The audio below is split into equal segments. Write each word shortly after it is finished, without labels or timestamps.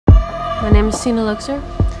My name is Sina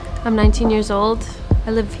I'm 19 years old.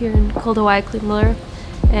 I live here in cold Hawaii, Cleveland,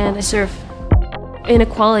 and I surf.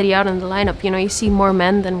 Inequality out in the lineup, you see more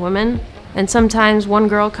men than women. And sometimes one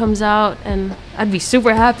girl comes out and I'd be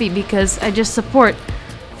super happy because I just support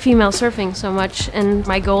female surfing so much. And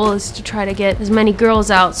my goal is to try to get as many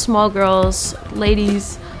girls out, small girls,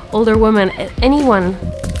 ladies, older women, anyone.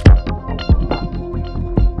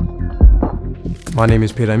 My name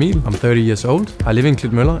is Peter Emil, I'm 30 years old, I live in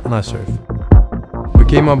Cleveland and I surf. We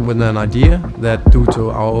came up with an idea that due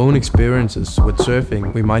to our own experiences with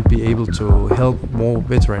surfing, we might be able to help more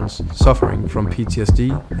veterans suffering from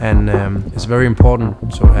PTSD, and it's very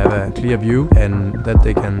important to have a clear view and that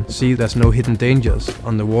they can see there's no hidden dangers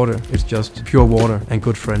on the water, it's just pure water and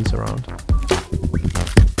good friends around.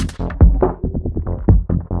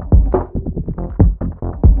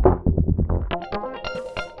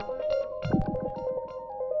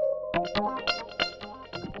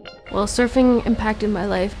 Well, surfing impacted my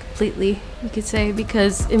life completely, you could say,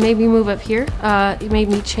 because it made me move up here. It made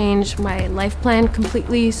me change my life plan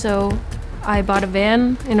completely, so I bought a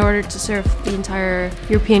van in order to surf the entire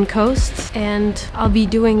European coast, and I'll be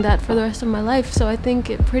doing that for the rest of my life, so I think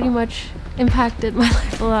it pretty much impacted my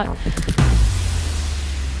life a lot.